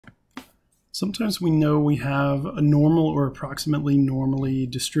Sometimes we know we have a normal or approximately normally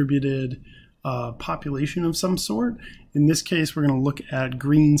distributed population of some sort. In this case, we're going to look at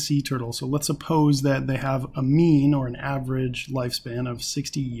green sea turtles. So let's suppose that they have a mean or an average lifespan of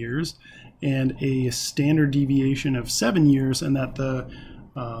 60 years and a standard deviation of 7 years, and that the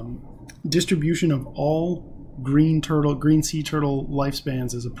distribution of all green sea turtle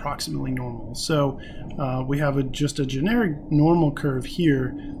lifespans is approximately normal. So we have just a generic normal curve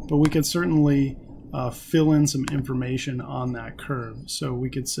here, but we could certainly fill in some information on that curve. So we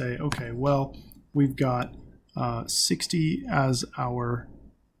could say, okay, well, we've got 60 as our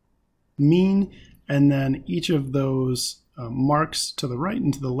mean, and then each of those marks to the right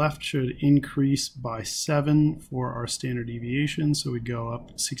and to the left should increase by 7 for our standard deviation. So we go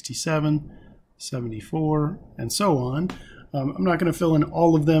up 67, 74, and so on. I'm not going to fill in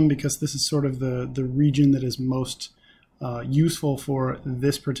all of them because this is sort of the region that is most useful for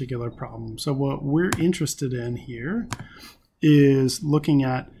this particular problem. So what we're interested in here is looking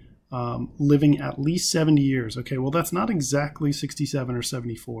at living at least 70 years. Okay, well, that's not exactly 67 or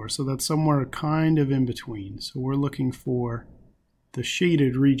 74, so that's somewhere kind of in between. So we're looking for the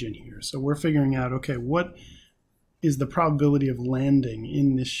shaded region here. So we're figuring out, okay, what is the probability of landing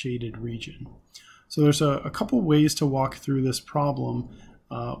in this shaded region? So there's a couple ways to walk through this problem.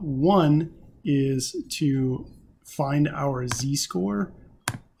 One is to find our z-score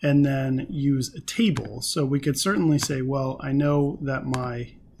and then use a table. So we could certainly say, well, I know that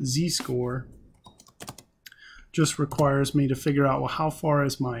my z-score just requires me to figure out, well, how far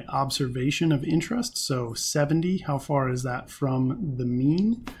is my observation of interest? So 70, how far is that from the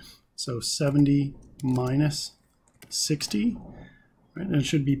mean? So 70 minus 60, right? And it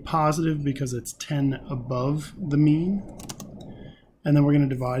should be positive because it's 10 above the mean. And then we're going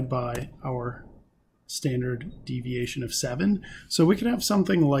to divide by our standard deviation of 7. So we could have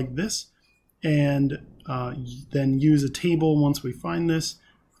something like this, and then use a table once we find this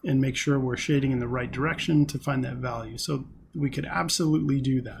and make sure we're shading in the right direction to find that value. So we could absolutely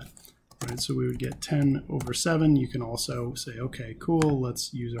do that. Right, so we would get 10 over 7. You can also say, okay, cool,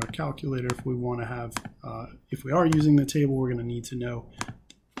 let's use our calculator if we want to have, if we are using the table, we're going to need to know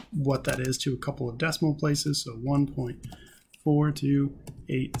what that is to a couple of decimal places. So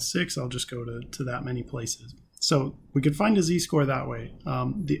 1.4286, I'll just go to that many places. So we could find a z-score that way.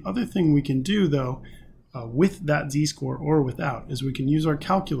 The other thing we can do, though, with that z-score or without, is we can use our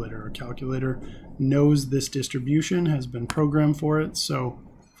calculator. Our calculator knows this distribution, has been programmed for it. So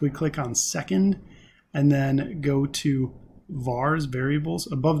if we click on second and then go to vars,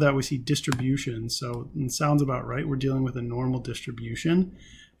 variables, above that we see distribution. So it sounds about right. We're dealing with a normal distribution.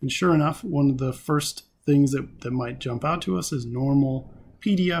 And sure enough, one of the first things that might jump out to us is normal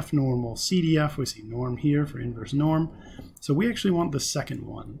PDF, normal CDF. We see norm here for inverse norm. So we actually want the second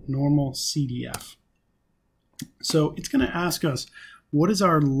one, normal CDF. So it's going to ask us, what is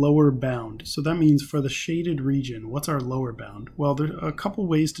our lower bound? So that means for the shaded region, what's our lower bound? Well, there's a couple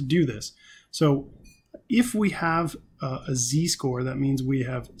ways to do this. So if we have a z-score, that means we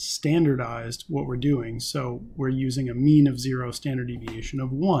have standardized what we're doing. So we're using a mean of 0, standard deviation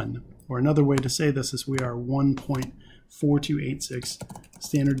of 1. Or another way to say this is we are 1.4286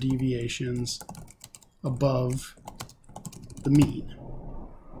 standard deviations above the mean.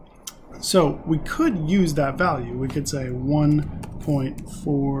 So we could use that value. We could say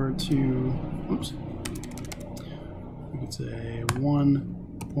 1.42, oops. We could say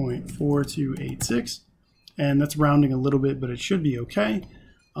 1.4286, and that's rounding a little bit, but it should be okay.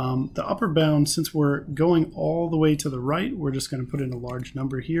 The upper bound, since we're going all the way to the right, we're just going to put in a large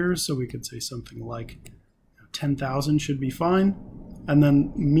number here. So we could say something like 10,000 should be fine. And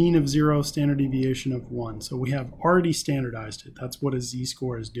then mean of 0, standard deviation of 1. So we have already standardized it. That's what a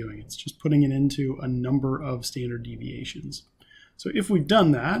z-score is doing. It's just putting it into a number of standard deviations. So if we've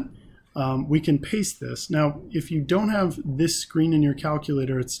done that, we can paste this. Now, if you don't have this screen in your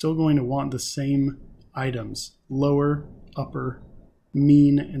calculator, it's still going to want the same items, lower, upper,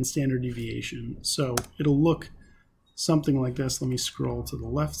 mean, and standard deviation. So it'll look something like this. Let me scroll to the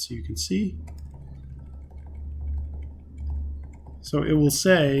left so you can see. So it will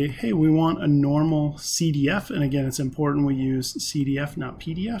say, hey, we want a normal CDF. And again, it's important we use CDF, not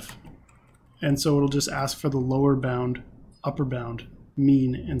PDF. And so it'll just ask for the lower bound, upper bound,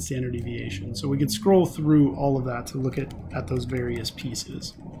 mean, and standard deviation. So we could scroll through all of that to look at those various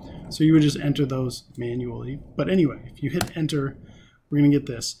pieces. So you would just enter those manually. But anyway, if you hit enter, we're going to get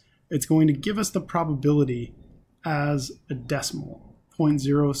this. It's going to give us the probability as a decimal,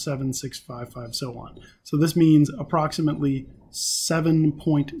 0.07655, so on. So this means approximately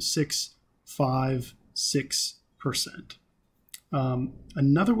 7.656%.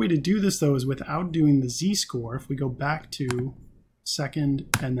 Another way to do this, though, is without doing the z-score. If we go back to second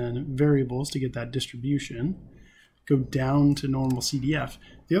and then variables to get that distribution, go down to normal CDF.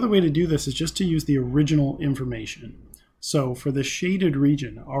 The other way to do this is just to use the original information. So for the shaded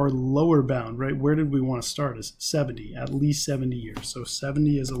region, our lower bound, right, where did we want to start is 70, at least 70 years. So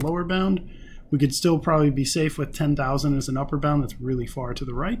 70 is a lower bound. We could still probably be safe with 10,000 as an upper bound. That's really far to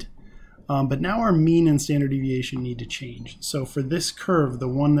the right. But now our mean and standard deviation need to change. So for this curve, the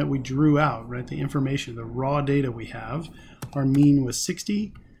one that we drew out, right, the information, the raw data we have, our mean was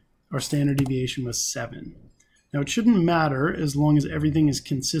 60, our standard deviation was 7. Now it shouldn't matter as long as everything is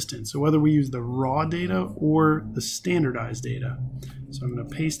consistent. So whether we use the raw data or the standardized data. So I'm going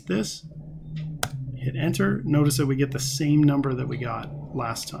to paste this, hit enter. Notice that we get the same number that we got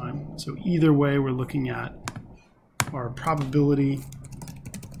last time. So either way, we're looking at our probability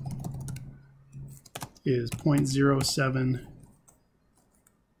is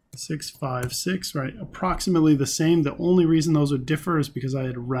 0.07656, right? Approximately the same. The only reason those would differ is because I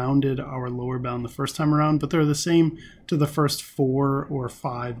had rounded our lower bound the first time around, but they're the same to the first 4 or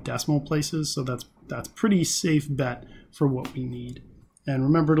 5 decimal places, so that's pretty safe bet for what we need. And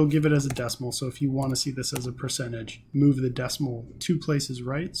remember, it'll give it as a decimal, so if you want to see this as a percentage, move the decimal 2 places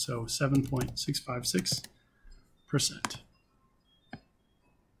right, so 7.656%.